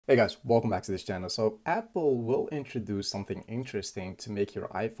Hey guys, welcome back to this channel. So Apple will introduce something interesting to make your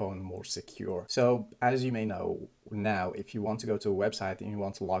iPhone more secure. So as you may know now, if you want to go to a website and you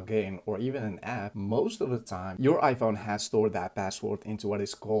want to log in or even an app, most of the time your iPhone has stored that password into what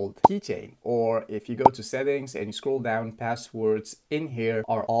is called keychain. Or if you go to settings and you scroll down, passwords in here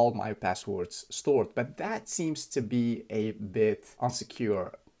are all my passwords stored. But that seems to be a bit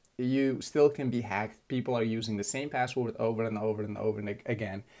unsecure. You still can be hacked. People are using the same password over and over and over and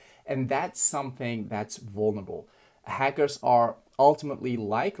again. And that's something that's vulnerable. Hackers are ultimately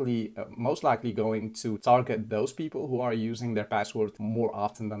most likely going to target those people who are using their password more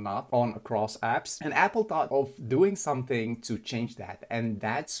often than not on across apps. And Apple thought of doing something to change that. And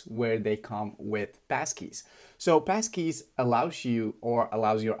that's where they come with Passkeys. So Passkeys allows your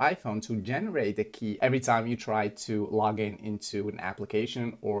iPhone to generate a key every time you try to log in into an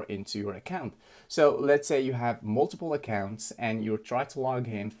application or into your account. So let's say you have multiple accounts and you try to log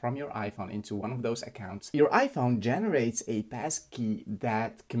in from your iPhone into one of those accounts. Your iPhone generates a passkey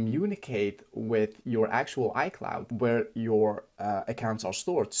that communicate with your actual iCloud where your accounts are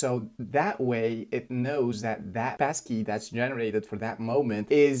stored. So that way it knows that that passkey that's generated for that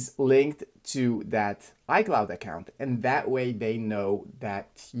moment is linked to that iCloud account, and that way they know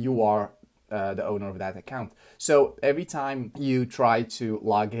that you are the owner of that account. So every time you try to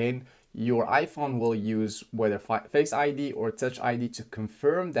log in, your iPhone will use whether Face ID or Touch ID to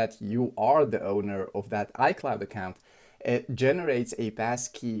confirm that you are the owner of that iCloud account. It generates a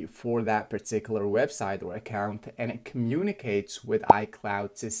passkey for that particular website or account, and it communicates with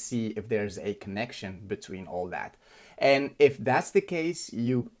iCloud to see if there's a connection between all that. And if that's the case,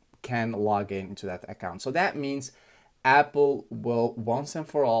 you can log in into that account. So that means Apple will once and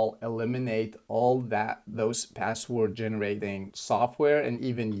for all eliminate all those password generating software and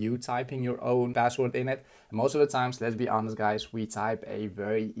even you typing your own password in it. And most of the times, let's be honest guys, we type a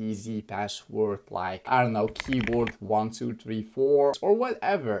very easy password like, I don't know, keyboard 1234 or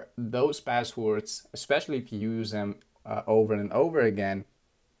whatever. Those passwords, especially if you use them over and over again,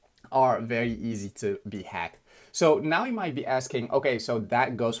 are very easy to be hacked. So now you might be asking, okay, so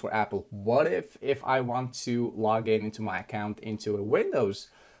that goes for Apple. What if I want to log in into my account into a Windows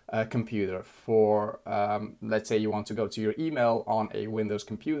computer for, let's say you want to go to your email on a Windows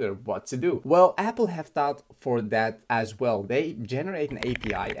computer, what to do? Well, Apple have thought for that as well. They generate an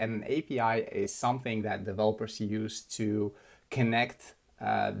API, and an API is something that developers use to connect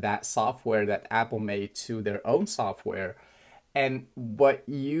that software that Apple made to their own software. And what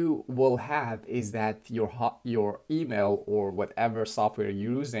you will have is that your email or whatever software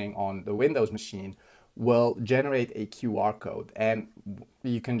you're using on the Windows machine will generate a QR code. And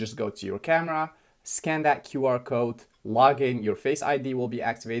you can just go to your camera, scan that QR code, log in, your Face ID will be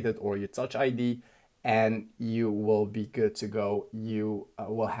activated or your Touch ID, and you will be good to go. You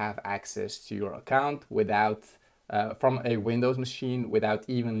will have access to your account without from a Windows machine without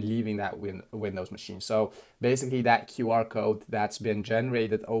even leaving that Windows machine. So basically that QR code that's been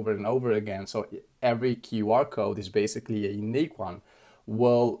generated over and over again, so every QR code is basically a unique one,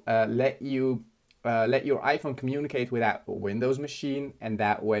 will let your iPhone communicate with that Windows machine, and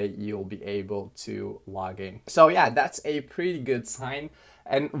that way you'll be able to log in. So yeah, that's a pretty good sign.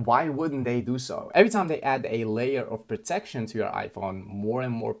 And why wouldn't they do so? Every time they add a layer of protection to your iPhone, more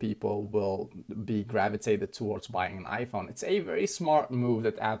and more people will be gravitated towards buying an iPhone. It's a very smart move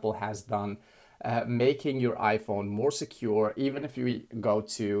that Apple has done, making your iPhone more secure. Even if you go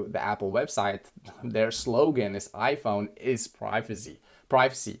to the Apple website, their slogan is iPhone is privacy.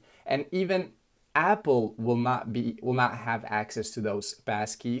 And even Apple will not have access to those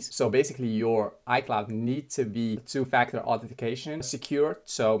passkeys. So basically your iCloud needs to be two-factor authentication secured.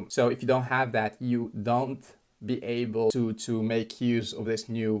 So if you don't have that, you don't be able to make use of this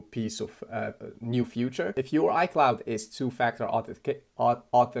new piece of new feature. If your iCloud is two-factor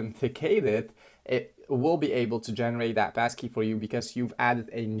authenticated, it will be able to generate that passkey for you because you've added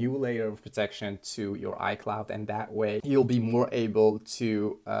a new layer of protection to your iCloud, and that way you'll be more able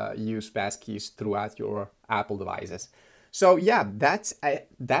to use passkeys throughout your Apple devices. So yeah, that's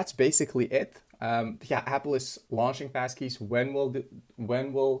basically it. Yeah, Apple is launching passkeys. When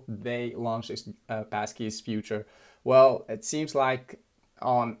will they launch this passkeys feature? Well, it seems like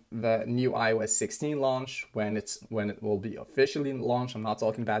on the new iOS 16 launch, when it will be officially launched. I'm not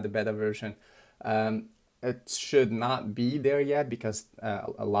talking about the beta version. It should not be there yet because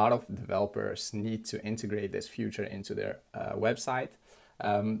a lot of developers need to integrate this feature into their website.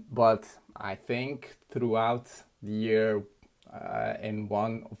 But I think throughout the year, in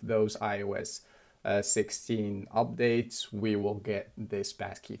one of those iOS 16 updates, we will get this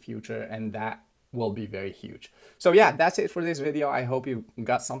passkey feature, and that will be very huge. So yeah, that's it for this video. I hope you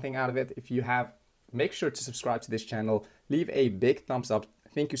got something out of it. If you have, make sure to subscribe to this channel, leave a big thumbs up.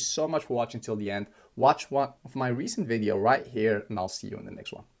 Thank you so much for watching till the end. Watch one of my recent video right here, and I'll see you in the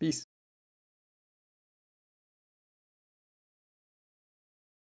next one. Peace.